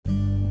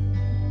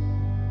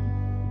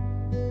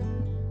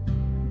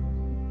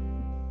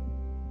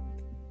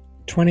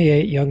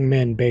28 young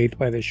men bathed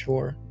by the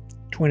shore.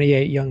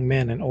 28 young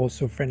men and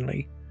also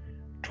friendly.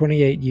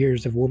 28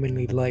 years of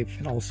womanly life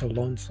and also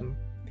lonesome.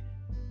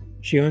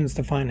 She owns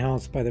the fine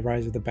house by the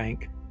rise of the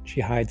bank. She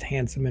hides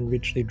handsome and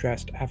richly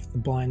dressed after the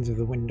blinds of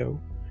the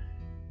window.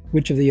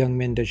 Which of the young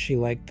men does she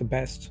like the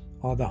best?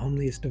 Ah, the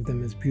homeliest of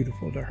them is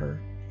beautiful to her.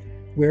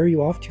 Where are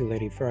you off to,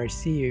 lady? For I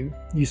see you.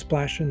 You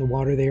splash in the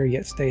water there,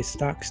 yet stay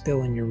stock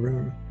still in your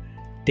room.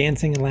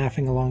 Dancing and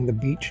laughing along the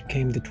beach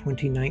came the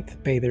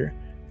 29th bather.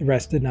 The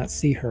rest did not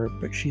see her,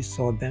 but she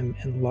saw them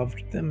and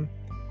loved them.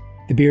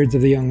 The beards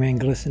of the young men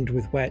glistened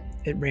with wet.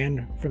 It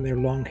ran from their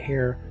long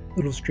hair.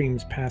 Little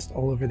streams passed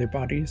all over their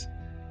bodies.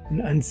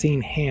 An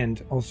unseen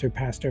hand also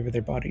passed over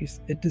their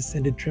bodies. It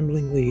descended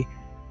tremblingly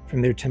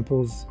from their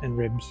temples and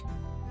ribs.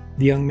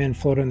 The young men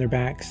float on their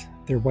backs.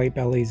 Their white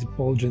bellies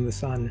bulge in the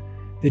sun.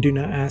 They do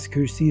not ask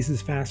who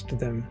seizes fast to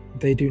them.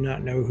 They do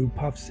not know who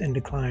puffs and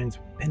declines,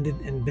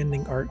 pendant and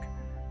bending arc.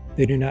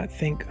 They do not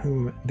think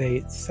whom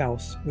they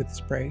souse with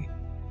spray.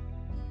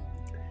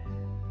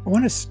 I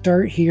want to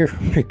start here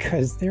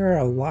because there are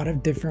a lot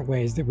of different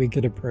ways that we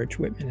could approach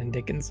Whitman and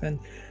Dickinson.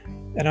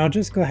 And I'll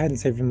just go ahead and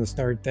say from the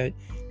start that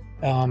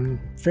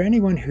for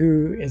anyone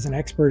who is an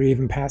expert or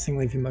even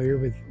passingly familiar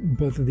with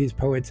both of these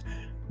poets,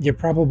 you're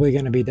probably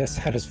going to be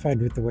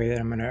dissatisfied with the way that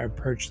I'm going to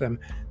approach them.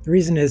 The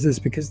reason is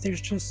because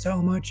there's just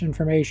so much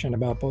information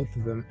about both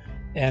of them.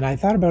 And I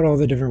thought about all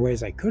the different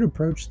ways I could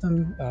approach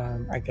them.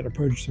 I could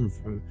approach them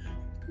from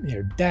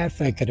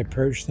death. I could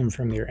approach them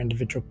from their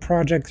individual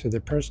projects or their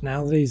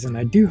personalities. And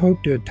I do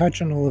hope to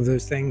touch on all of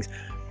those things.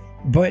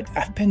 But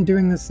I've been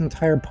doing this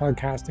entire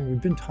podcast and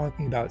we've been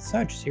talking about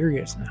such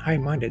serious and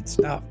high-minded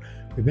stuff.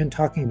 We've been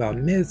talking about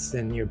myths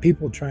and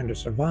people trying to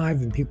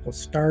survive and people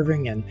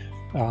starving and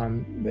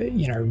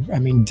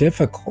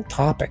difficult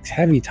topics,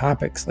 heavy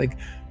topics like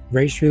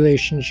race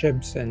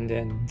relationships and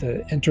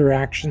the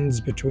interactions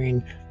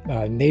between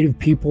native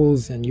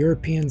peoples and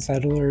European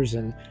settlers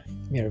and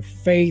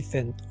faith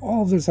and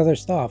all of this other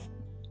stuff.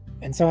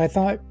 And so I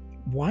thought,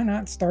 why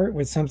not start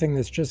with something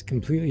that's just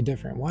completely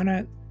different? Why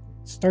not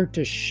start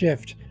to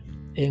shift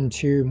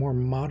into more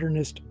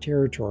modernist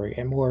territory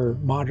and more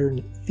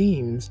modern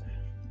themes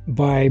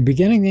by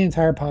beginning the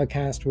entire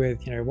podcast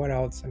with, what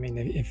else? I mean,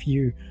 if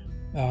you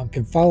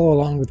could follow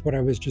along with what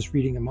I was just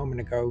reading a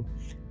moment ago,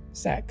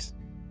 sex.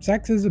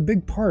 Sex is a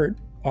big part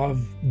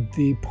of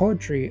the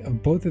poetry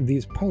of both of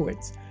these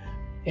poets.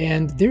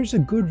 And there's a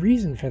good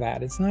reason for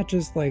that. It's not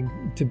just like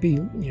to be,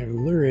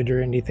 lurid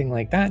or anything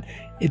like that.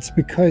 It's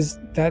because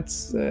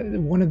that's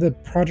one of the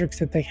projects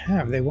that they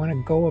have. They want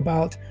to go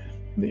about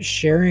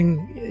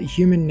sharing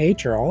human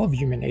nature, all of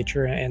human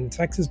nature, and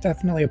sex is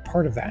definitely a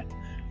part of that.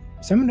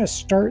 So I'm going to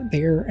start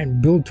there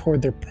and build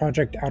toward their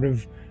project out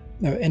of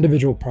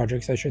individual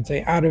projects, I should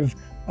say, out of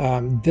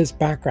this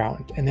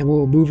background, and then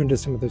we'll move into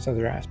some of those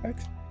other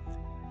aspects.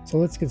 So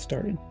let's get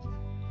started.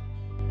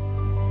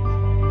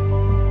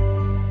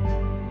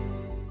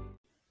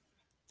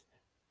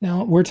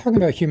 Now, we're talking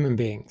about human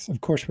beings. Of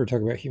course, we're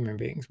talking about human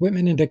beings.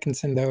 Whitman and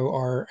Dickinson, though,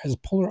 are as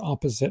polar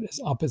opposite as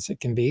opposite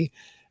can be,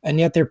 and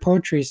yet their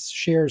poetry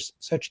shares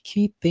such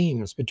key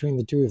themes between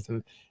the two of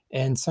them,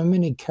 and so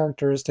many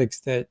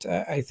characteristics that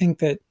I think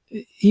that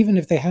even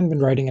if they hadn't been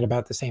writing at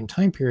about the same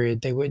time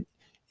period, they would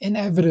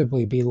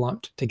inevitably be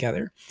lumped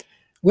together.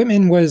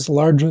 Whitman was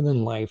larger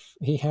than life.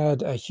 He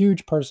had a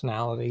huge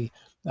personality.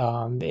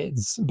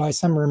 It's by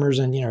some rumors,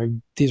 and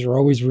these are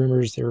always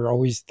rumors. There are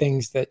always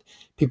things that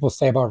people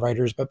say about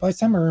writers, but by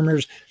some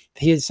rumors,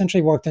 he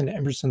essentially walked into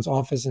Emerson's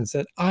office and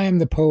said, "I am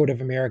the poet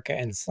of America,"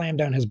 and slammed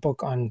down his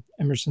book on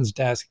Emerson's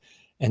desk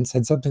and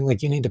said something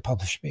like, "You need to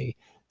publish me."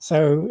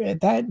 So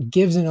that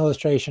gives an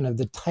illustration of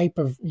the type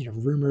of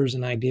rumors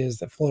and ideas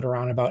that float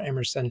around about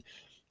Emerson.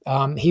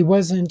 He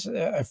wasn't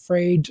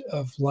afraid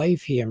of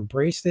life. He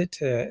embraced it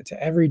to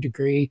every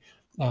degree.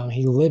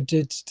 He lived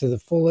it to the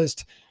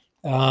fullest.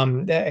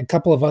 A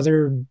couple of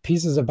other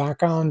pieces of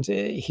background.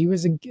 He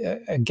was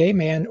a gay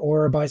man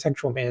or a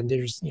bisexual man.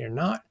 There's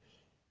not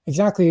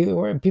exactly,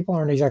 or people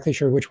aren't exactly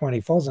sure which one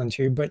he falls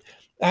into, but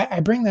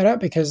I bring that up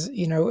because,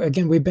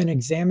 again, we've been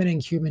examining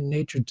human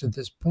nature to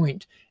this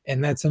point,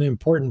 and that's an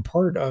important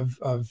part of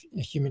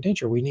human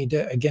nature. We need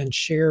to, again,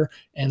 share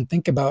and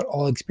think about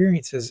all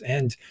experiences,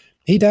 and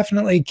he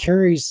definitely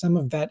carries some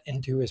of that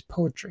into his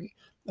poetry.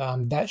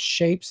 That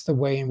shapes the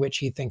way in which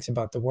he thinks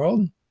about the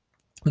world,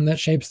 and that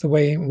shapes the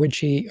way in which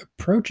he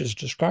approaches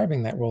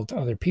describing that world to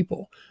other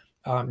people.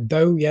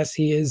 Though, yes,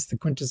 he is the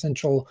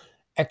quintessential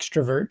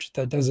extrovert,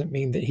 that doesn't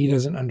mean that he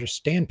doesn't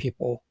understand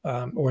people,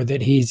 or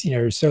that he's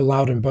so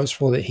loud and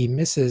boastful that he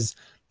misses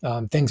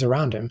things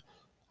around him.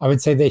 I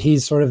would say that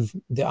he's sort of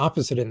the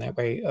opposite in that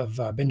way of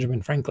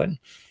Benjamin Franklin.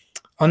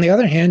 On the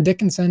other hand,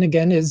 Dickinson,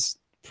 again, is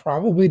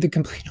probably the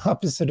complete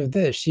opposite of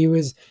this. She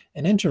was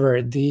an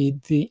introvert,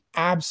 the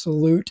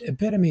absolute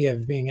epitome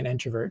of being an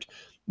introvert.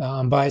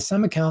 By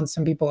some accounts,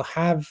 some people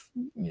have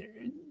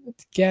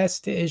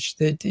guessed-ish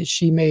that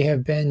she may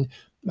have been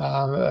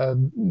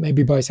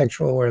maybe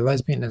bisexual or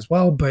lesbian as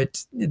well,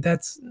 but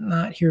that's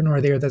not here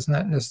nor there. That's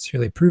not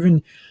necessarily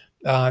proven.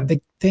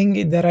 The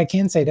thing that I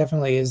can say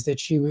definitely is that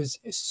she was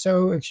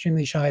so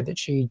extremely shy that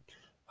she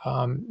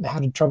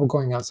had trouble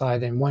going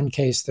outside. In one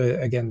case,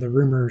 again, the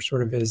rumor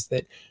sort of is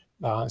that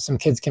some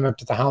kids came up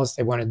to the house.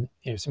 They wanted,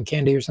 some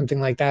candy or something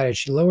like that, and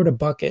she lowered a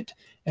bucket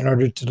in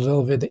order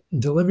to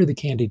deliver the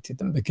candy to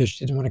them because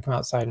she didn't want to come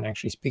outside and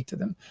actually speak to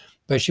them.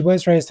 But she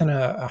was raised in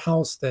a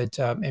house that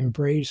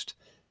embraced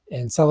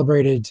and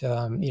celebrated,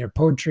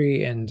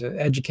 poetry and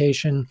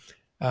education.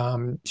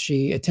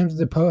 She attempted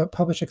to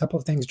publish a couple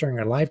of things during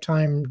her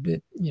lifetime.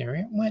 It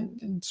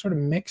went sort of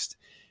mixed,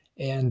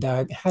 and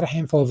had a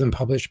handful of them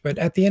published. But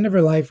at the end of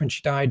her life, when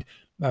she died,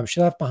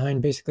 she left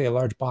behind basically a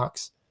large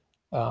box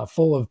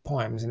full of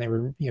poems, and they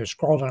were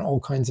scrawled on all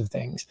kinds of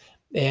things.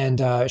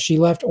 And she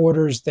left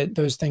orders that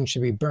those things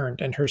should be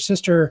burned. And her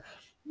sister,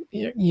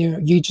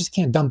 you just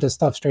can't dump this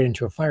stuff straight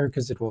into a fire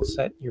because it will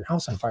set your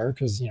house on fire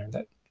because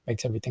that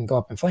makes everything go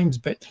up in flames.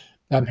 But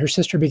her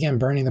sister began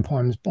burning the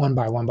poems one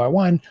by one by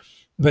one,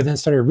 but then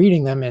started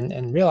reading them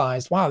and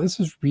realized, wow, this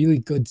is really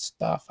good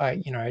stuff.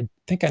 I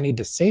think I need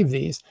to save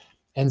these.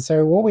 And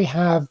so what we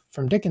have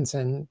from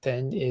Dickinson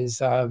then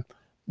is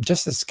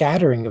just a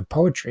scattering of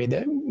poetry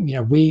that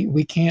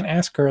we can't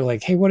ask her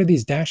like, hey, what do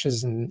these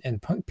dashes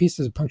and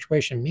pieces of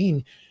punctuation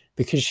mean,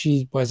 because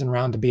she wasn't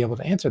around to be able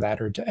to answer that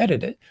or to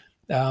edit it.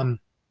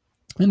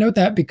 I note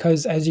that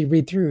because as you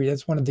read through,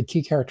 that's one of the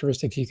key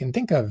characteristics you can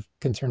think of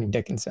concerning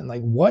Dickinson.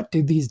 Like, what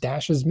do these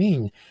dashes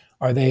mean?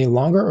 Are they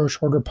longer or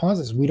shorter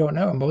pauses? We don't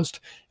know. Most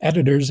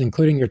editors,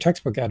 including your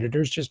textbook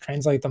editors, just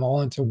translate them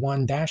all into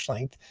one dash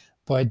length,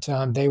 but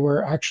they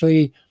were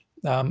actually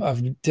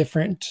of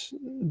different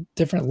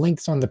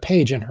lengths on the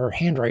page in her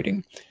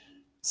handwriting.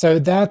 So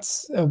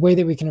that's a way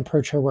that we can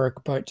approach her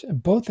work. But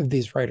both of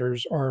these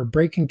writers are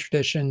breaking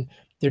tradition.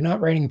 They're not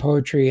writing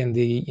poetry in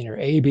the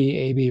A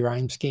B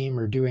rhyme scheme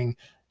or doing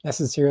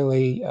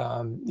necessarily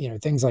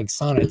things like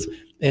sonnets.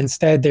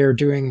 Instead, they're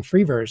doing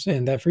free verse,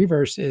 and that free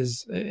verse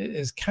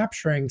is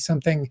capturing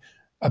something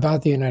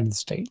about the United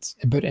States,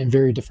 but in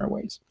very different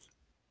ways.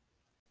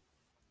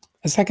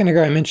 A second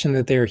ago, I mentioned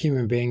that they are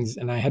human beings,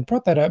 and I had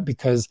brought that up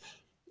because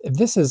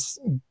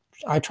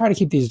I try to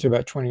keep these to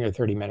about 20 or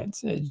 30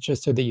 minutes,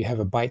 just so that you have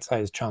a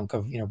bite-sized chunk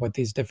of what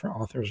these different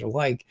authors are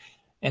like.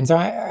 And so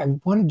I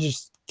want to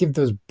just give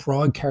those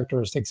broad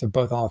characteristics of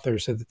both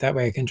authors so that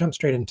way I can jump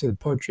straight into the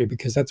poetry,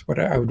 because that's what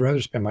I would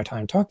rather spend my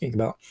time talking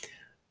about.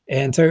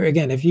 And so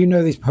again, if you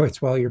know these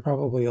poets well, you're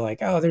probably like,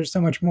 oh, there's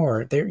so much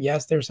more.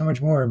 Yes, there's so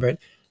much more, but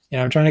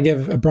I'm trying to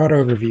give a broad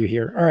overview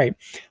here. All right,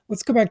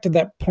 let's go back to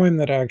that poem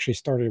that I actually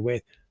started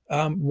with.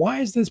 Why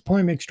is this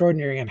poem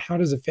extraordinary, and how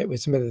does it fit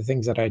with some of the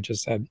things that I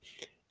just said?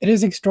 It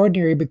is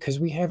extraordinary because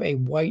we have a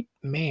white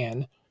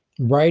man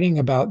writing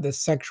about the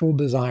sexual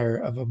desire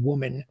of a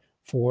woman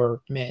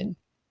for men,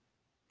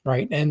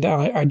 right? And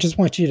I just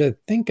want you to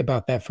think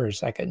about that for a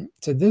second.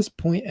 To this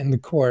point in the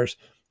course,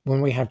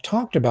 when we have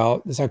talked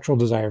about the sexual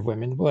desire of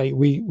women, like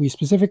we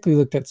specifically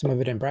looked at some of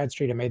it in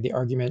Bradstreet and made the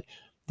argument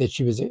that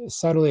she was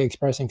subtly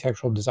expressing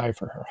sexual desire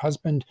for her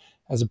husband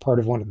as a part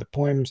of one of the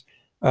poems.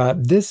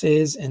 This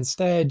is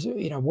instead,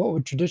 what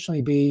would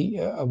traditionally be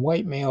a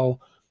white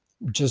male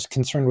just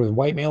concerned with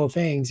white male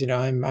things.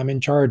 I'm in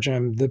charge.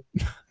 I'm the,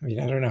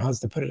 I don't know how else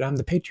to put it. I'm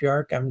the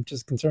patriarch. I'm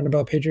just concerned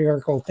about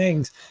patriarchal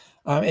things.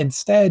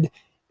 Instead,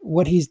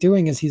 what he's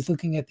doing is he's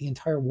looking at the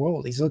entire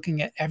world. He's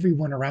looking at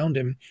everyone around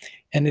him.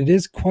 And it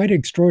is quite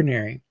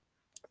extraordinary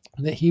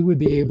that he would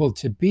be able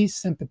to be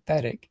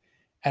sympathetic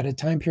at a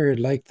time period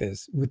like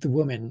this with the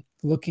woman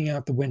looking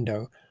out the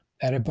window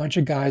at a bunch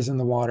of guys in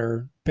the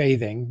water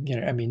bathing,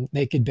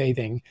 naked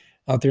bathing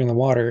out there in the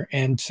water,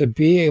 and to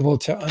be able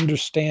to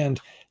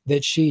understand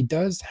that she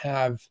does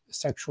have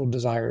sexual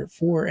desire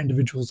for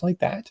individuals like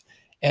that,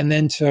 and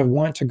then to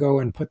want to go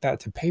and put that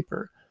to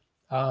paper.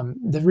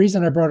 The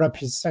reason I brought up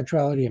his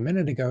sexuality a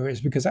minute ago is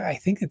because I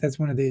think that that's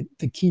one of the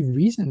key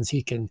reasons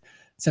he can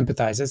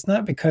sympathize. It's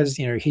not because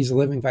he's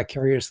living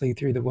vicariously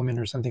through the woman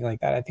or something like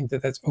that. I think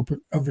that that's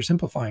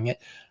oversimplifying it.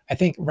 I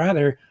think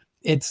rather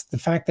it's the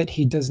fact that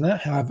he does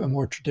not have a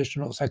more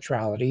traditional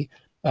sexuality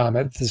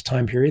at this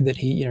time period, that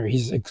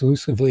he's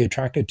exclusively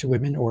attracted to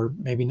women, or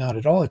maybe not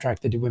at all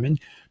attracted to women,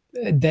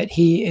 that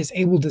he is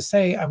able to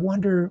say, I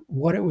wonder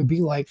what it would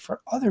be like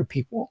for other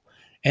people.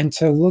 And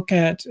to look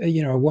at,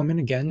 a woman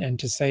again and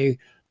to say,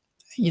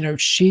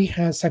 she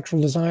has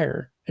sexual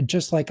desire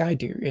just like I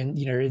do. And,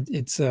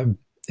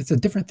 it's a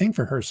different thing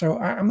for her. So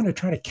I'm going to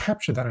try to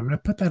capture that. I'm going to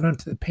put that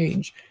onto the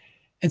page.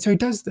 And so he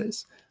does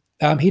this.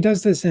 He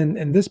does this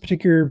in this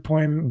particular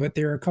poem, but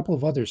there are a couple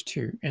of others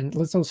too. And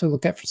let's also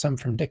look at some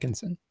from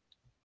Dickinson.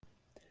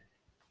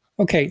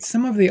 Okay,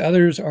 some of the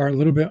others are a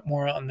little bit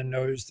more on the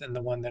nose than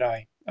the one that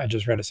I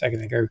just read a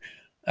second ago.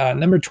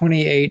 Number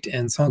 28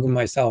 and Song of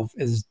Myself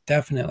is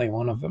definitely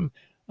one of them.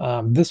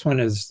 This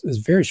one is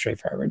very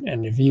straightforward,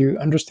 and if you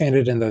understand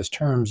it in those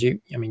terms, you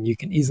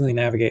can easily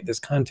navigate this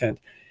content.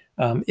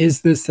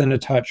 Is this then a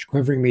touch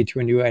quivering me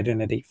to a new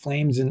identity,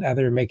 flames and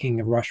ether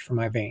making a rush for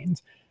my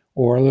veins?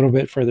 Or a little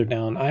bit further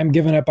down, I'm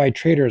given up by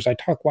traitors, I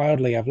talk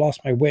wildly, I've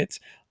lost my wits,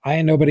 I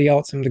and nobody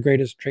else am the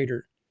greatest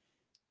traitor.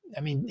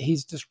 I mean,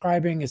 he's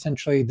describing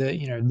essentially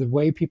the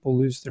way people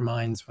lose their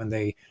minds when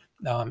they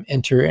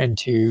enter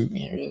into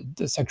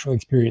the sexual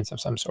experience of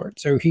some sort.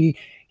 So he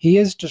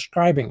is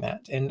describing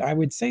that, and I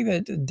would say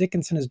that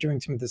Dickinson is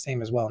doing some of the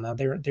same as well. Now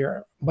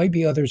there might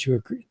be others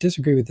who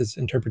disagree with this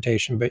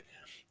interpretation, but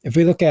if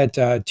we look at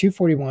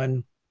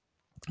 241,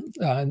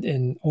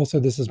 and also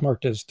this is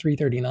marked as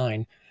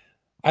 339.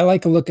 I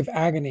like a look of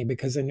agony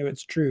because I know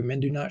it's true. Men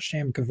do not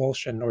sham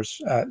convulsion or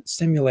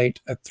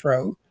simulate a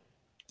throe.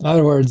 In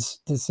other words,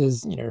 this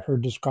is her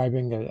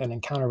describing an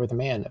encounter with a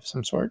man of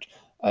some sort.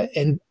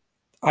 And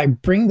I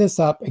bring this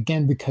up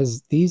again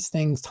because these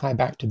things tie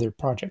back to their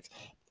projects.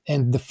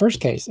 And the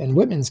first case, in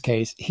Whitman's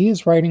case, he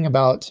is writing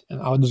about,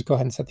 and I'll just go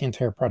ahead and set the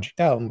entire project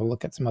out, and we'll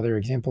look at some other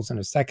examples in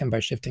a second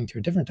by shifting to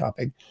a different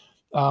topic.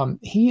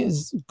 He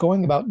is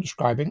going about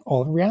describing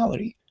all of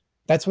reality.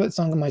 That's what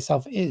Song of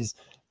Myself is.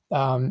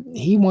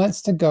 He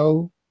wants to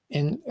go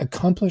and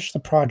accomplish the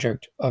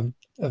project of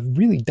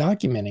really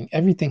documenting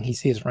everything he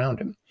sees around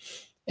him.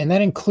 And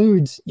that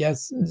includes,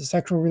 yes,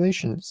 sexual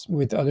relations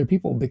with other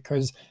people,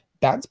 because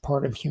that's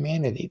part of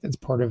humanity. That's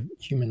part of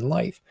human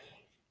life.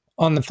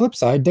 On the flip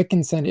side,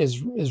 Dickinson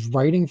is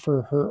writing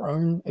for her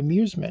own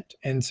amusement.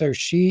 And so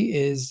she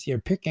is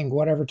picking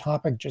whatever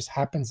topic just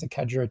happens to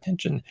catch her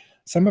attention.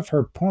 Some of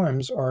her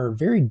poems are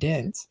very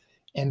dense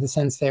in the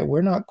sense that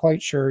we're not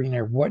quite sure,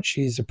 what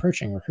she's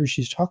approaching or who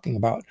she's talking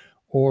about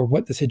or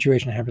what the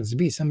situation happens to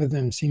be. Some of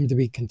them seem to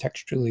be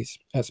contextually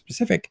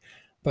specific,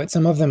 but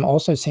some of them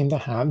also seem to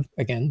have,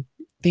 again,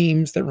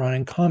 themes that run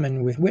in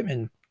common with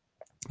Whitman.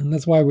 And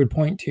that's why I would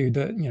point to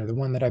the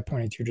one that I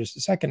pointed to just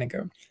a second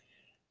ago.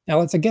 Now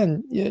let's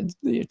again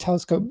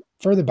telescope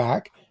further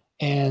back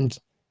and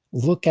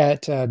look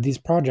at these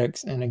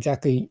projects and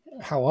exactly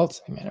how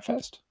else they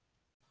manifest.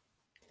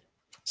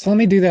 So let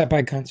me do that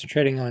by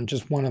concentrating on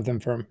just one of them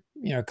for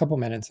a couple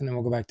minutes, and then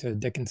we'll go back to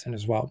Dickinson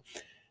as well.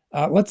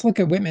 Let's look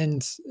at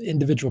Whitman's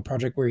individual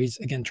project where he's,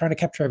 again, trying to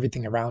capture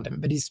everything around him,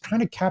 but he's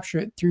trying to capture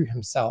it through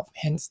himself,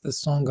 hence the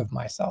Song of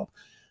Myself.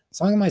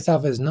 Song of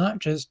Myself is not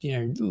just,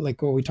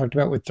 like what we talked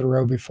about with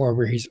Thoreau before,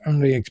 where he's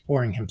only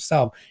exploring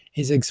himself.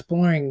 He's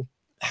exploring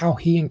how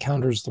he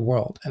encounters the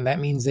world. And that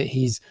means that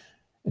he's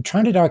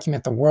trying to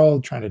document the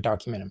world, trying to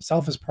document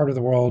himself as part of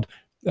the world.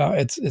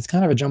 It's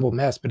kind of a jumbled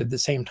mess, but at the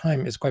same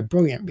time, it's quite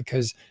brilliant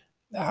because,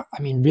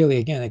 really,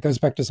 again, it goes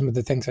back to some of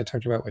the things I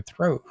talked about with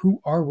Thoreau. Who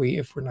are we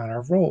if we're not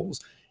our roles?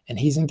 And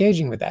he's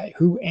engaging with that.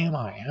 Who am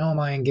I? How am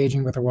I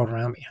engaging with the world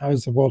around me? How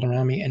is the world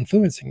around me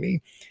influencing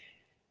me?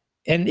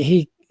 And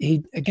he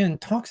again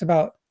talks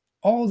about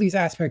all these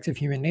aspects of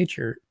human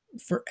nature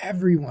for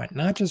everyone,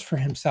 not just for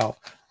himself.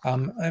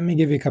 Let me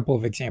give you a couple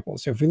of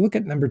examples. So if we look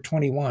at number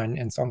 21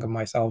 in Song of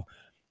Myself,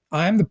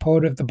 I am the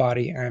poet of the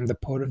body, I am the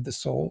poet of the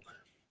soul.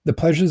 The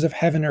pleasures of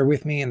heaven are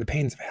with me, and the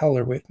pains of hell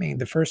are with me.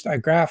 The first I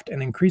graft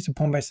and increase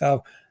upon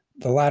myself,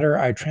 the latter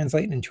I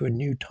translate into a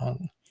new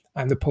tongue.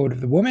 I'm the poet of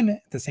the woman,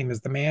 the same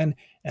as the man,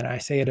 and I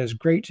say it as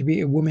great to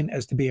be a woman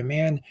as to be a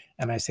man,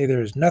 and I say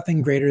there is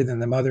nothing greater than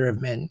the mother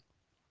of men,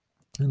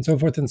 and so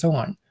forth and so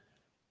on.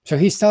 So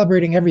he's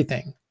celebrating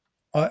everything.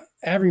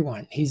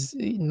 Everyone. He's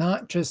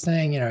not just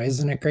saying,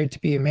 isn't it great to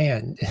be a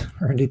man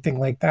or anything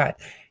like that.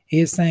 He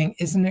is saying,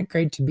 isn't it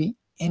great to be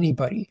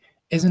anybody?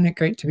 Isn't it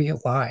great to be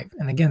alive?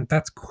 And again,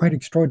 that's quite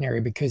extraordinary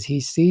because he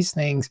sees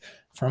things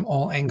from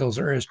all angles,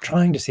 or is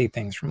trying to see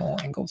things from all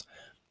angles.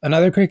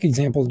 Another quick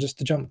example, just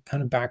to jump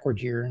kind of backward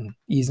here and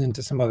ease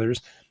into some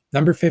others.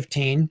 Number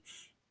 15.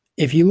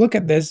 If you look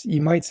at this,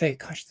 you might say,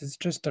 gosh, this is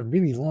just a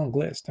really long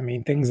list.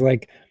 Things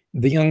like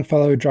the young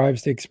fellow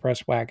drives the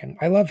express wagon.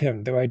 I love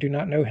him, though I do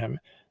not know him.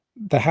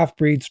 The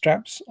half-breed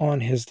straps on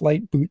his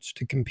light boots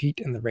to compete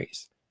in the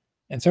race,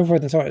 and so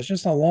forth and so on. It's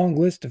just a long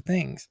list of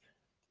things.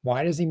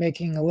 Why is he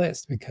making a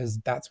list? Because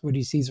that's what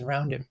he sees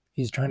around him.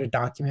 He's trying to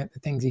document the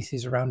things he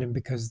sees around him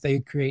because they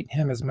create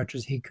him as much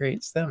as he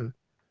creates them,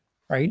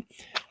 right?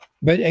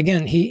 But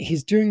again,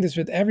 he's doing this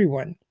with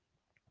everyone.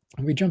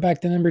 We jump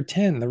back to number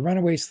 10. The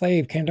runaway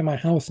slave came to my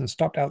house and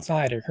stopped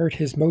outside. I heard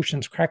his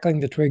motions crackling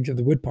the twigs of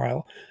the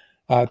woodpile.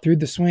 Through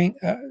the swung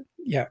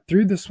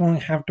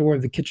half door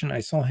of the kitchen,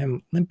 I saw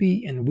him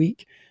limpy and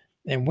weak,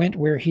 and went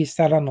where he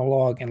sat on the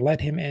log and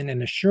let him in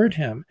and assured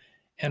him,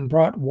 and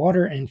brought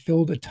water and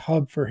filled a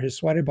tub for his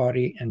sweated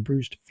body and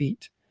bruised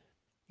feet.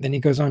 Then he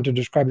goes on to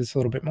describe this a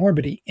little bit more,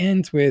 but he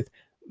ends with,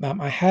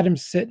 I had him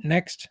sit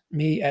next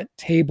me at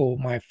table.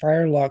 My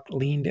firelock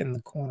leaned in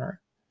the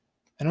corner.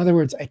 In other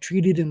words, I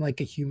treated him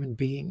like a human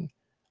being.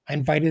 I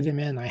invited him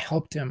in. I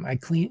helped him. I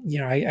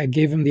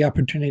gave him the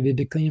opportunity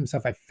to clean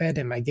himself. I fed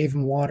him. I gave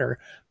him water.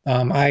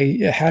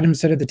 I had him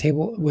sit at the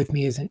table with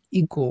me as an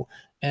equal,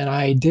 and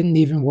I didn't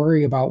even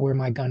worry about where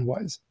my gun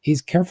was.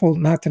 He's careful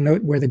not to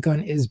note where the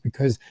gun is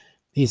because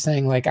he's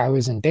saying, like, I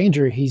was in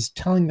danger. He's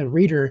telling the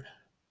reader,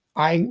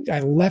 I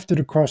left it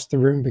across the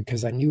room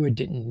because I knew I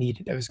didn't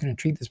need it. I was going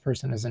to treat this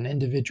person as an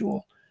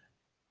individual.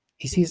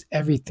 He sees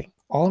everything,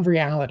 all of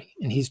reality,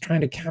 and he's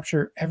trying to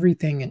capture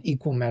everything in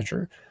equal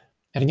measure.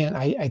 And again,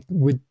 I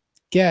would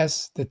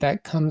guess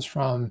that comes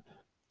from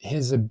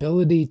his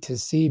ability to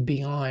see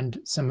beyond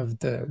some of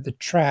the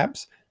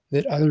traps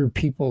that other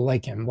people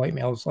like him, white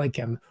males like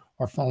him,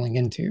 are falling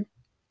into.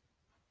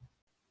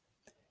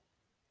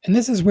 And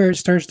this is where it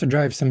starts to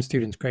drive some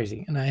students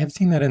crazy. And I have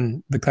seen that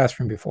in the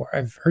classroom before.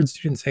 I've heard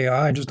students say, "Oh,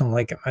 I just don't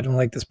like him. I don't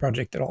like this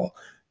project at all.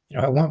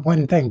 I want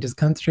one thing, just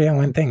concentrate on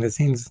one thing." That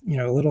seems,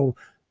 a little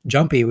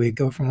jumpy. We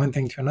go from one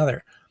thing to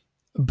another.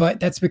 But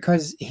that's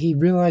because he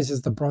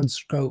realizes the broad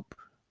scope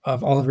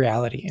of all of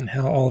reality and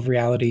how all of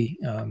reality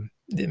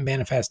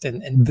manifests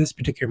in this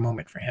particular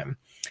moment for him.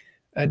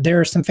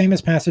 There are some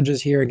famous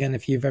passages here. Again,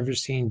 if you've ever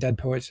seen Dead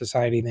Poets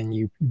Society, then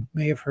you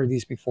may have heard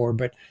these before.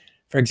 But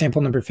for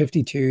example, number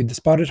 52, the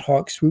spotted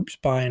hawk swoops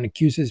by and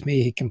accuses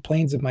me. He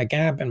complains of my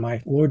gab and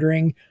my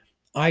loitering.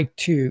 I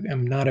too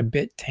am not a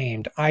bit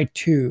tamed. I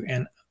too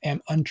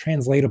am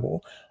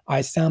untranslatable. I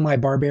sound my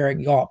barbaric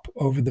yawp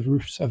over the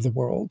roofs of the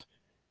world.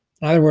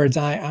 In other words,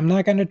 I'm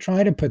not going to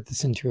try to put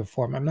this into a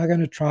form. I'm not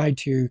going to try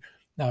to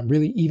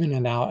really even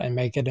it out and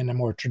make it in a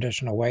more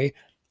traditional way.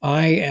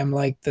 I am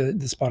like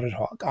the spotted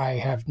hawk. I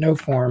have no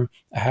form.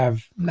 I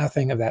have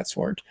nothing of that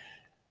sort.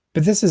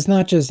 But this is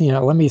not just,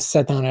 let me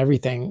set down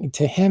everything.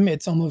 To him,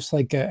 it's almost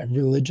like a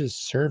religious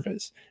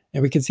service.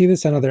 And we can see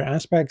this in other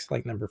aspects,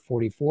 like number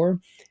 44.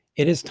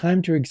 It is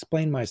time to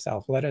explain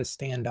myself. Let us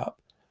stand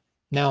up.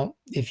 Now,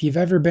 if you've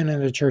ever been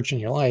in a church in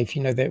your life,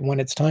 you know that when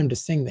it's time to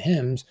sing the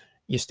hymns,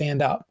 you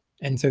stand up.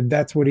 And so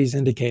that's what he's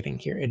indicating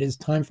here. It is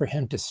time for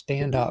him to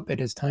stand up.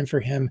 It is time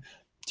for him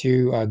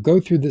to go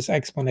through this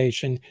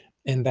explanation.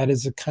 And that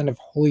is a kind of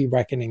holy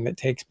reckoning that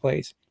takes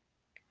place.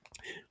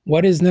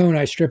 What is known,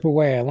 I strip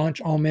away. I launch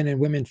all men and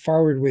women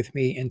forward with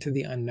me into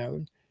the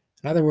unknown.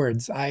 In other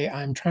words,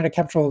 I'm trying to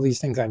capture all these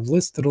things. I've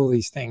listed all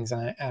these things.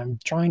 I'm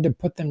trying to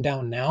put them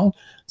down now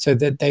so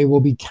that they will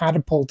be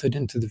catapulted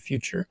into the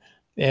future.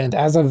 And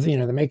as of, the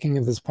making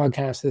of this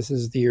podcast, this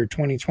is the year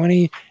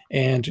 2020.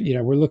 And,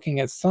 we're looking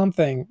at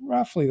something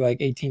roughly like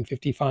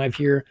 1855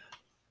 here.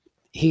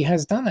 He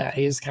has done that.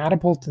 He has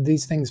catapulted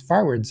these things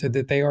forward so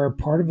that they are a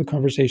part of the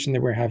conversation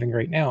that we're having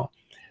right now.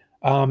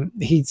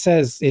 He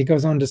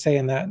goes on to say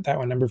in that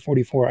one, number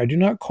 44, I do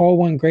not call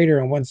one greater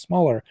and one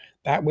smaller.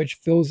 That which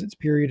fills its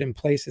period and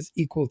place is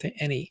equal to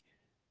any.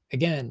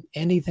 Again,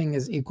 anything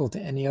is equal to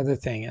any other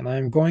thing. And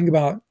I'm going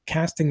about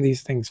casting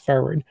these things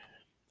forward.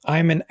 I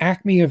am an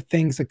acme of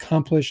things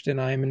accomplished, and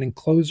I am an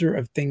encloser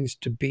of things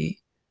to be.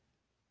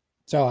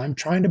 So I'm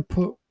trying to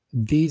put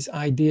these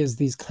ideas,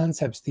 these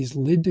concepts, these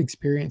lived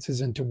experiences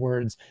into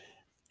words.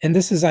 And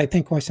this is, I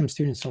think, why some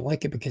students don't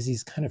like it, because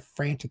he's kind of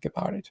frantic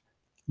about it,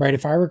 right?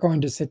 If I were going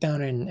to sit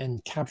down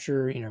and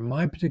capture,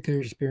 my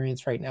particular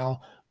experience right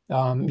now,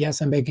 yes,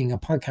 I'm making a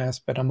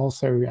podcast, but I'm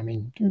also,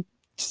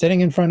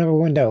 sitting in front of a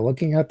window,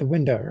 looking out the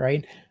window,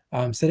 right?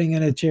 Sitting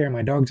in a chair,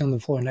 my dog's on the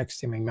floor next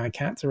to me, my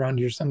cat's around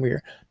here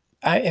somewhere.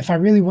 If I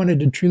really wanted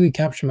to truly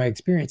capture my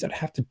experience, I'd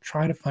have to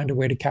try to find a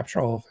way to capture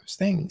all of those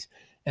things.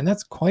 And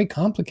that's quite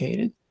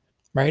complicated,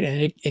 right?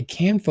 And it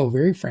can feel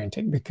very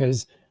frantic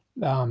because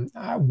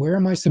where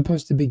am I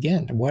supposed to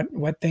begin?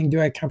 What thing do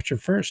I capture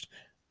first?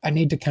 I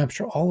need to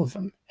capture all of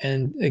them.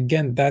 And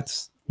again,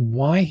 that's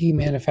why he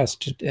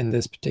manifested in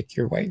this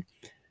particular way.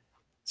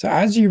 So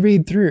as you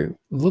read through,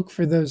 look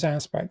for those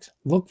aspects.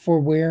 Look for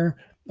where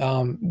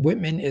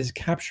Whitman is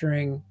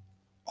capturing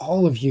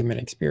all of human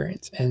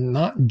experience and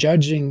not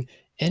judging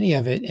any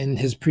of it in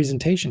his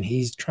presentation.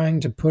 He's trying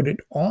to put it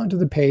onto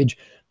the page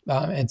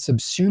and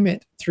subsume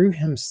it through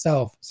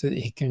himself so that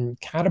he can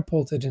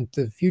catapult it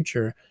into the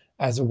future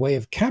as a way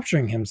of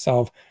capturing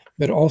himself,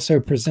 but also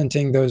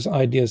presenting those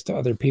ideas to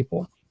other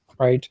people,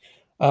 right?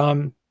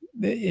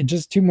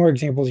 Just two more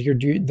examples here.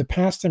 The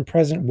past and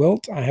present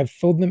wilt, I have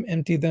filled them,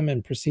 emptied them,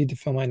 and proceed to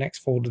fill my next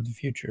fold of the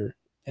future.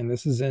 And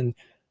this is in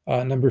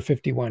number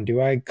 51.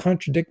 Do I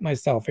contradict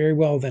myself? Very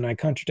well, then I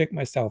contradict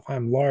myself.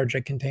 I'm large.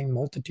 I contain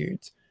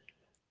multitudes.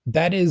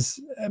 That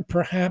is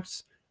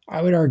perhaps,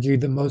 I would argue,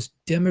 the most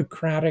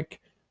democratic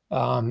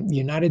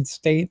United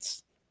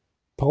States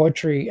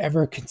poetry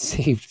ever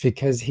conceived,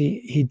 because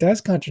he does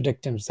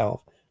contradict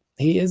himself.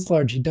 He is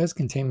large. He does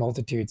contain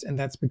multitudes, and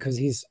that's because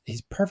he's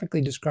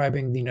perfectly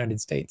describing the United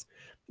States.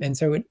 And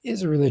so it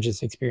is a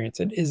religious experience.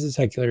 It is a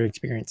secular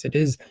experience. It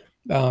is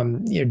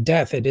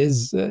death. It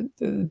is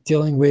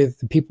dealing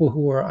with people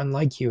who are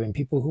unlike you and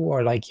people who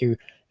are like you,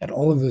 and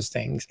all of those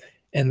things.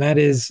 And that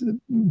is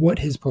what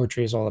his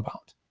poetry is all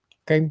about.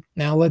 Okay,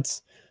 now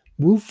let's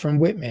move from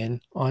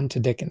Whitman on to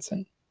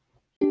Dickinson.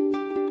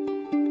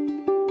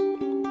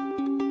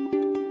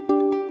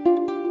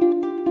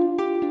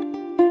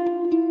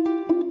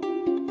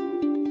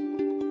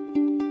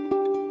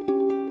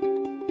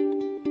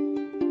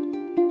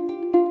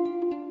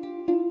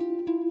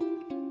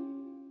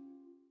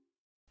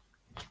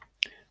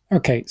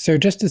 Okay, so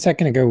just a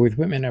second ago with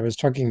Whitman, I was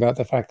talking about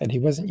the fact that he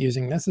wasn't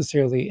using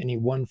necessarily any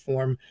one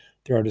form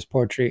throughout his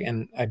poetry,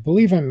 and I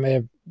believe I may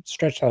have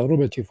stretched that a little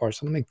bit too far,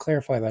 so let me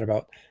clarify that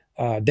about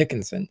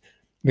Dickinson,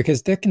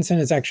 because Dickinson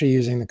is actually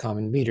using the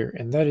common meter,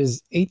 and that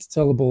is 8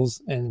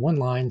 syllables in one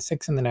line,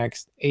 6 in the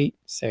next, 8,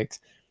 6,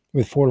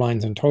 with 4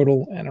 lines in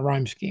total, and a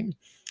rhyme scheme.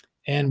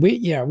 And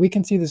we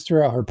can see this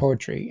throughout her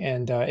poetry,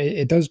 and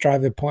it does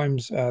drive the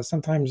poems.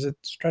 Sometimes it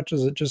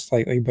stretches it just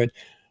slightly, but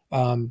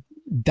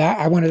that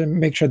I wanted to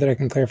make sure that I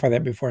can clarify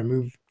that before I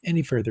move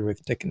any further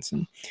with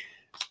Dickinson.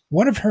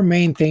 One of her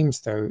main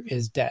themes, though,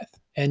 is death.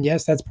 And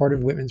yes, that's part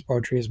of Whitman's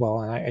poetry as well.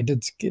 And I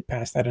did skip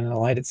past that and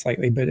elide it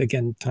slightly, but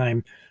again,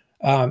 time.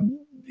 Um,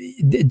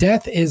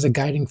 Death is a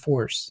guiding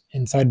force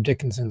inside of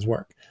Dickinson's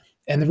work,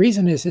 and the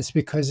reason is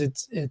because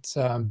it's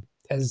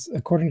as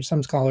according to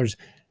some scholars,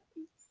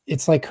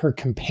 it's like her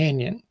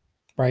companion,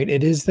 right?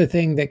 It is the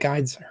thing that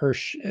guides her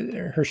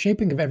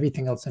shaping of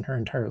everything else in her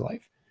entire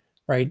life,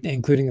 right?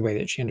 Including the way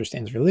that she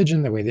understands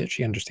religion, the way that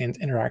she understands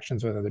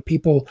interactions with other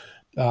people.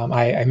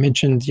 I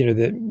mentioned,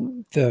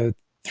 the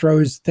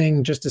throws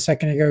thing just a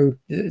second ago.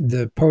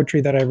 The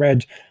poetry that I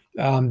read,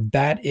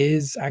 that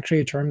is actually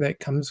a term that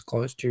comes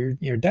close to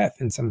death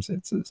in some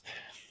senses.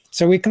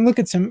 So we can look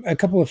at a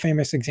couple of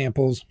famous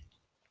examples.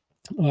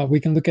 We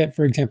can look at,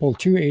 for example,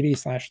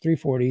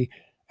 280/340.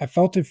 I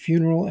felt a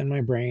funeral in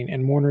my brain,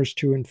 and mourners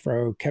to and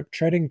fro kept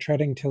treading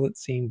till it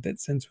seemed that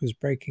sense was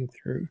breaking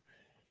through.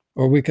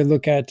 Or we could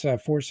look at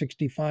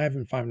 465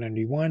 and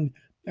 591.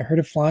 I heard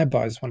a fly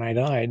buzz when I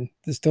died.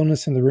 The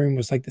stillness in the room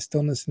was like the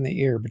stillness in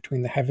the air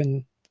between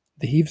the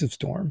heaves of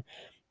storm.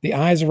 The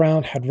eyes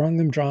around had wrung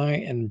them dry,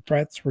 and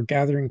breaths were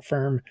gathering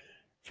firm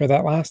for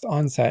that last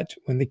onset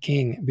when the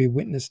king be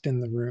witnessed in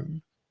the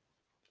room.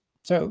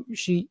 So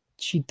she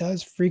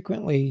does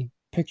frequently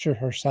picture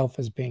herself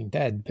as being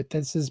dead, but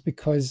this is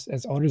because,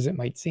 as odd as it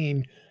might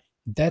seem,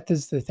 death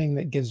is the thing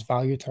that gives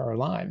value to our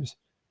lives,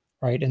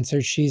 right? And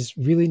so she's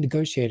really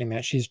negotiating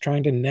that. She's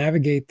trying to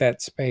navigate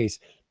that space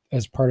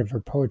as part of her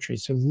poetry.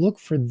 So look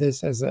for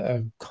this as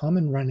a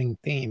common running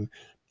theme.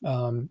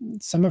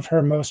 Some of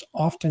her most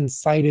often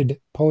cited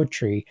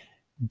poetry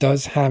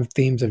does have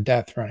themes of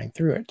death running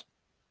through it.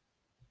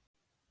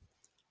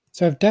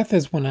 So if death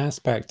is one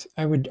aspect,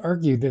 I would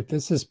argue that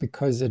this is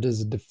because it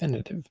is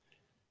definitive,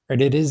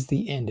 right? It is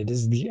the end. It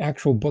is the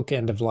actual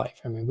bookend of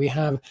life. I mean, we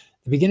have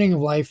the beginning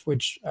of life,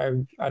 which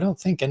I don't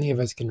think any of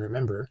us can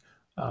remember.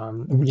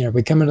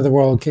 We come into the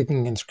world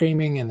kicking and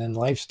screaming, and then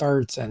life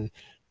starts, and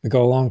we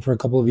go along for a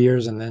couple of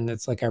years, and then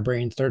it's like our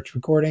brain starts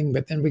recording,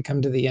 but then we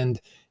come to the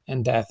end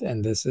and death,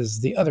 and this is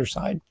the other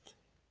side.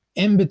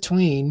 In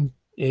between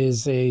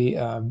is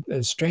a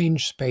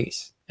strange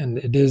space, and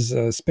it is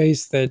a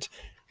space that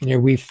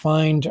we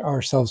find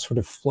ourselves sort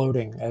of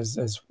floating,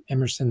 as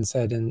Emerson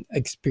said, in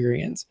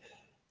experience.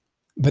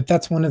 But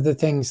that's one of the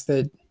things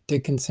that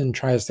Dickinson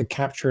tries to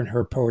capture in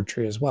her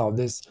poetry as well.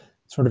 This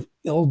sort of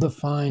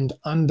ill-defined,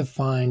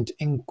 undefined,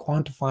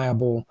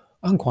 unquantifiable,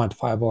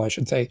 I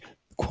should say,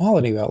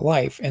 quality about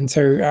life. And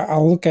so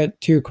I'll look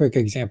at two quick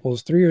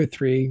examples: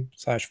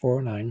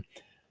 303/409.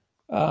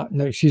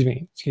 No, excuse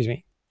me,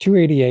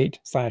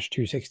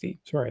 288/260.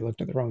 Sorry, I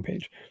looked at the wrong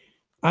page.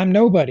 I'm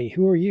nobody.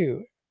 Who are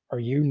you? Are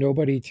you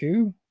nobody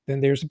too?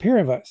 Then there's a pair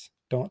of us.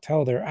 Don't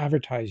tell, they're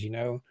advertised.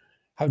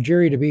 How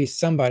jury to be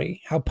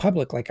somebody, how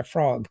public like a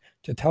frog,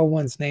 to tell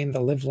one's name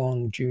the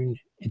livelong June,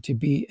 and to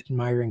be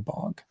admiring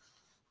bog.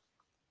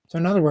 So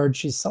in other words,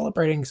 she's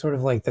celebrating sort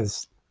of like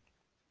this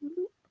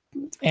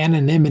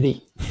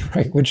anonymity,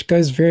 right? Which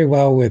goes very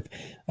well with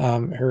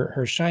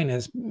her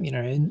shyness,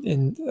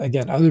 and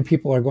again, other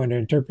people are going to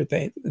interpret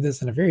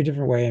this in a very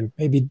different way and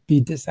maybe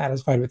be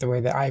dissatisfied with the way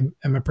that I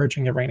am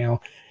approaching it right now.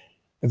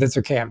 But that's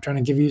okay. I'm trying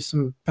to give you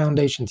some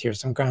foundations here,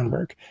 some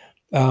groundwork.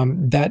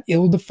 That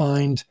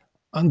ill-defined,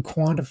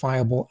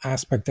 unquantifiable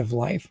aspect of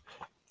life.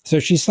 So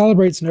she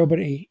celebrates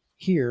nobody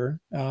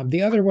here.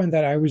 The other one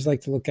that I always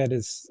like to look at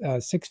is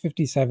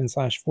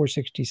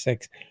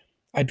 657/466.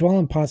 I dwell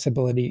on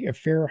possibility, a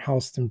fairer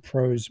house than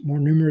prose, more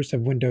numerous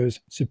of windows,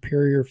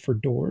 superior for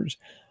doors,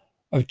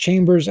 of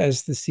chambers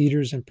as the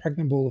cedars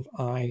impregnable of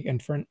eye,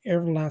 and for an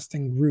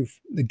everlasting roof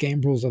the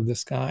gambrels of the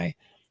sky.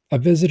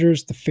 Of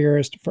visitors the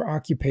fairest, for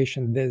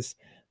occupation this,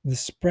 the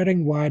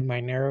spreading wide my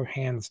narrow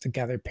hands to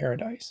gather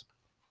paradise.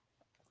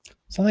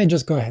 So let me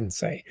just go ahead and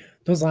say,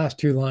 those last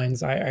two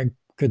lines I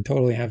could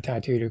totally have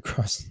tattooed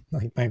across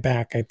like my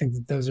back. I think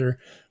that those are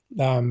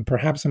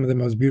perhaps some of the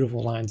most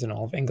beautiful lines in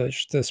all of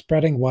English. The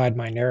spreading wide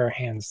my narrow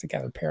hands to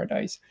gather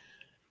paradise.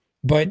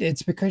 But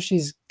it's because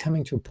she's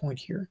coming to a point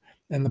here.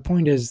 And the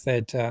point is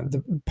that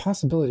the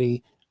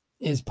possibility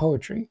is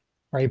poetry,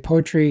 right?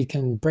 Poetry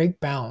can break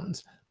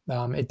bounds.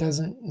 It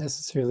doesn't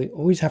necessarily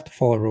always have to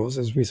follow rules,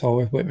 as we saw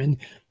with Whitman,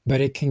 but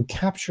it can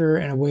capture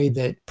in a way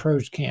that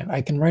prose can't.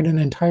 I can write an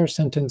entire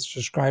sentence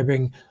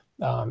describing,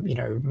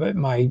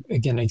 my,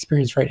 again,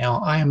 experience right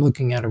now. I am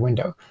looking out a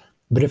window.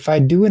 But if I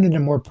do it in a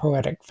more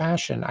poetic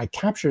fashion, I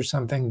capture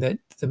something that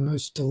the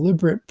most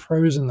deliberate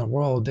prose in the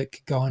world that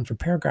could go on for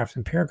paragraphs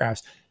and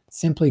paragraphs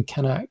simply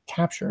cannot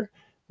capture,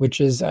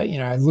 which is,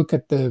 I look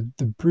at the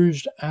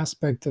bruised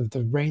aspect of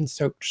the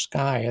rain-soaked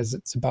sky as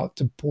it's about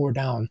to pour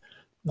down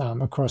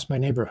across my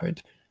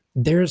neighborhood.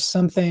 There's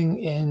something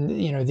in,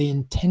 the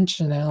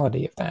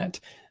intentionality of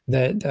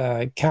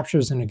that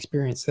captures an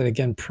experience that,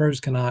 again, prose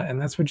cannot.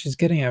 And that's what she's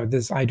getting at with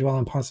this: I dwell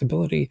on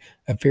possibility,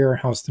 a fairer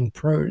house than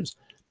prose.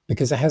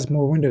 because it has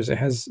more windows, it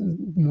has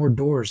more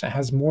doors, it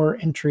has more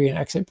entry and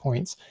exit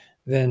points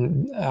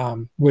than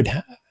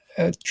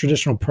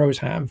traditional prose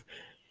have.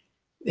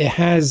 It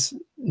has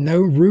no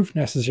roof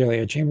necessarily.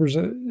 A chambers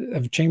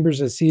of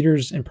chambers of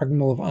cedars,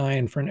 impregnable of eye,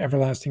 and for an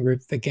everlasting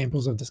roof, the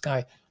gambles of the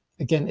sky.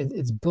 Again,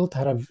 it's built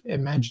out of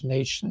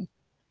imagination,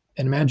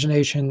 an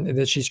imagination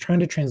that she's trying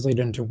to translate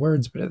into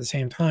words, but at the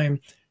same time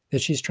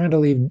that she's trying to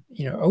leave,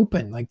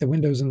 open, like the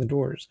windows and the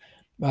doors.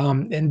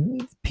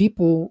 And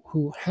people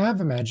who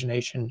have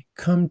imagination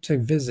come to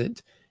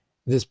visit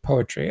this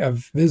poetry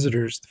of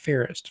visitors, the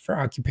fairest, for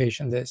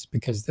occupation this,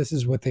 because this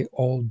is what they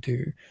all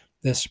do.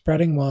 The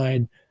spreading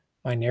wide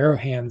my narrow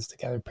hands to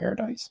gather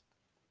paradise,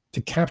 to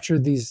capture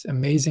these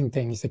amazing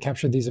things, to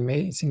capture these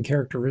amazing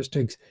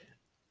characteristics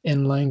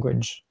in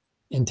language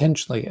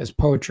intentionally as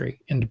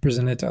poetry and to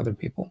present it to other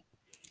people.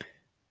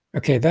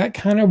 Okay, that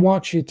kind of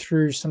walks you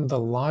through some of the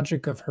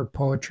logic of her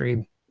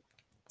poetry.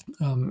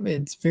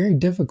 It's very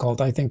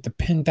difficult, I think, to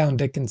pin down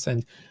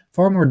Dickinson,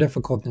 far more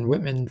difficult than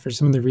Whitman for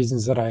some of the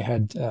reasons that I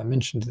had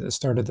mentioned at the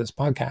start of this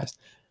podcast.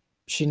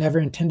 She never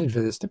intended for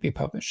this to be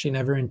published. She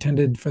never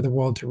intended for the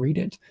world to read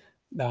it.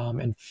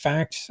 In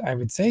fact, I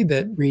would say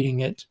that reading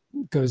it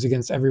goes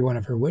against every one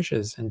of her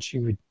wishes, and she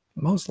would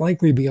most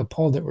likely be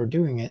appalled that we're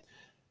doing it.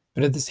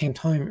 But at the same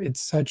time, it's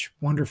such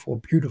wonderful,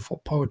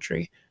 beautiful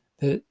poetry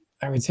that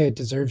I would say it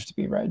deserves to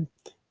be read.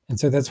 And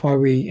so that's why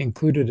we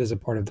include it as a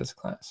part of this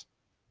class.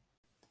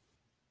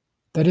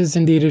 That is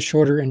indeed a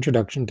shorter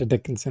introduction to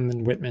Dickinson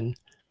than Whitman.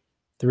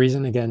 The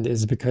reason, again,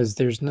 is because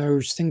there's no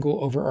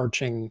single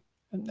overarching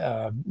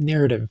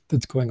narrative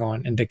that's going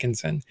on in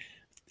Dickinson.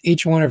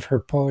 Each one of her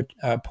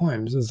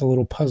poems is a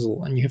little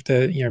puzzle, and you have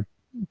to,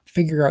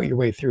 figure out your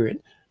way through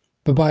it.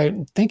 But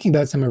by thinking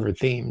about some of her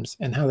themes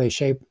and how they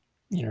shape,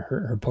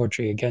 her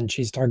poetry, again,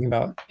 she's talking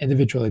about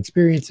individual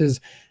experiences.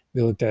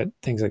 We looked at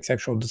things like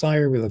sexual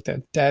desire. We looked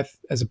at death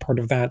as a part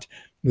of that.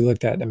 We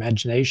looked at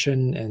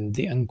imagination and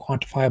the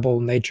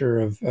unquantifiable nature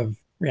of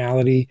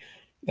reality.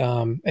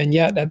 And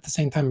yet, at the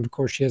same time, of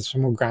course, she has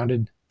some more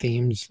grounded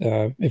themes.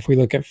 If we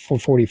look at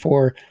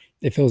 444,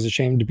 it feels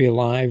ashamed to be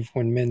alive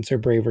when men so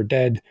brave are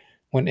dead.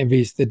 One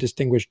envies the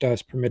distinguished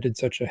dust permitted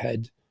such a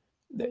head.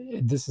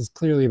 This is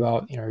clearly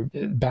about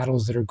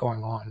battles that are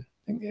going on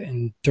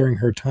during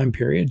her time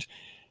period.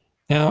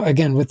 Now,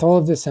 again, with all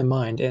of this in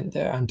mind, and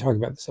I'm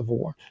talking about the Civil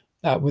War,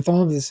 with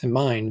all of this in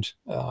mind,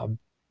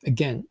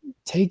 again,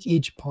 take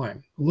each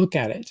poem, look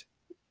at it,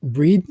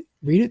 read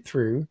it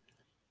through,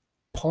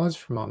 pause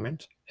for a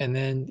moment, and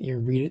then you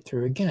read it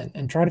through again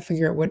and try to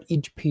figure out what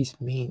each piece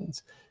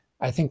means.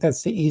 I think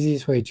that's the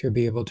easiest way to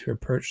be able to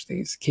approach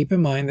these. Keep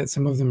in mind that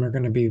some of them are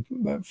going to be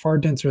far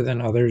denser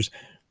than others.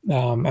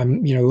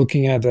 I'm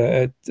looking at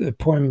a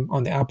poem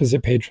on the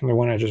opposite page from the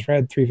one I just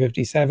read,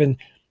 357,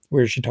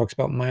 where she talks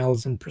about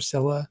Miles and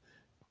Priscilla.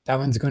 That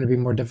one's going to be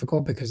more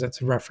difficult because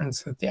that's a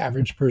reference that the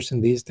average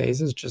person these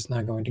days is just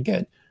not going to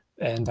get.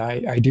 And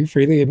I do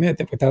freely admit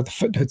that without the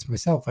footnotes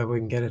myself, I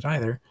wouldn't get it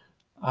either.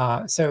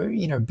 So,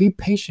 be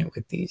patient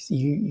with these.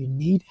 You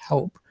need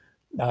help.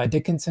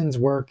 Dickinson's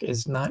work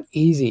is not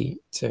easy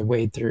to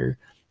wade through,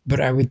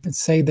 but I would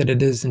say that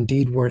it is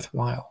indeed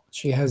worthwhile.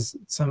 She has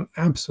some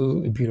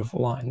absolutely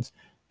beautiful lines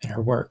in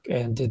her work,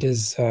 and it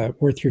is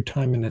worth your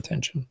time and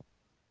attention.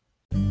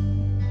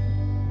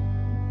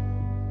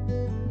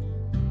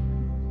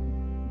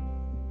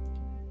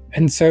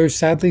 And so,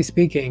 sadly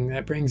speaking,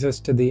 that brings us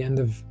to the end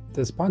of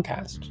this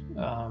podcast.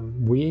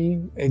 We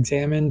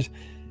examined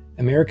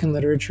American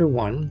Literature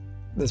 1.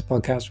 This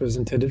podcast was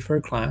intended for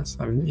a class.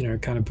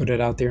 I've, kind of put it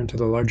out there into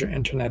the larger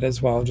internet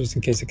as well, just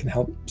in case it can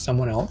help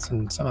someone else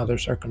in some other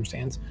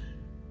circumstance.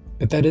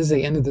 But that is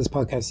the end of this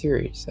podcast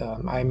series.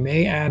 I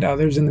may add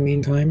others in the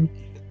meantime.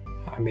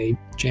 I may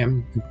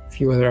jam a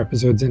few other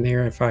episodes in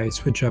there if I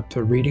switch up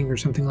to reading or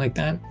something like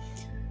that.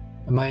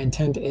 My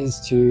intent is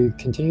to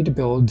continue to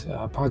build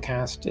a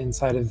podcast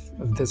inside of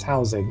this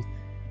housing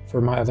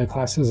for my other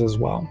classes as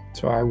well.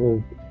 So I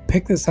will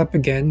pick this up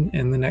again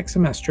in the next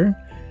semester.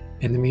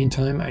 In the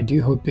meantime, I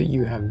do hope that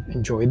you have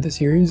enjoyed the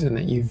series and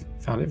that you've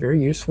found it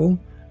very useful.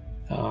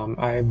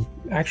 I've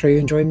actually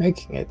enjoyed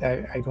making it.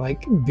 I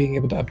like being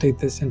able to update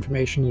this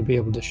information and be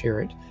able to share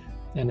it.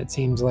 And it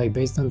seems like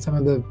based on some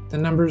of the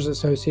numbers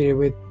associated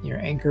with your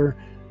Anchor,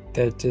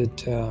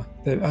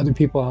 that other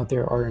people out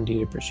there are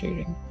indeed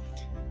appreciating.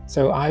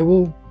 So I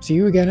will see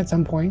you again at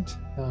some point.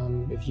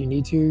 If you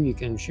need to, you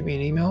can shoot me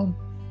an email.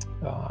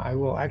 I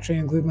will actually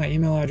include my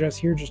email address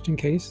here just in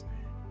case.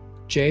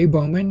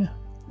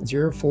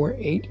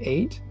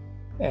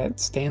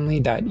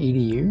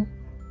 jbowman0488@stanley.edu.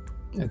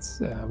 That's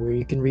where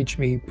you can reach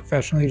me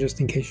professionally just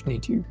in case you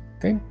need to.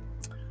 Okay?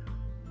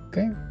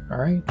 All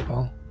right.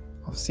 Well,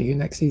 I'll see you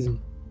next season.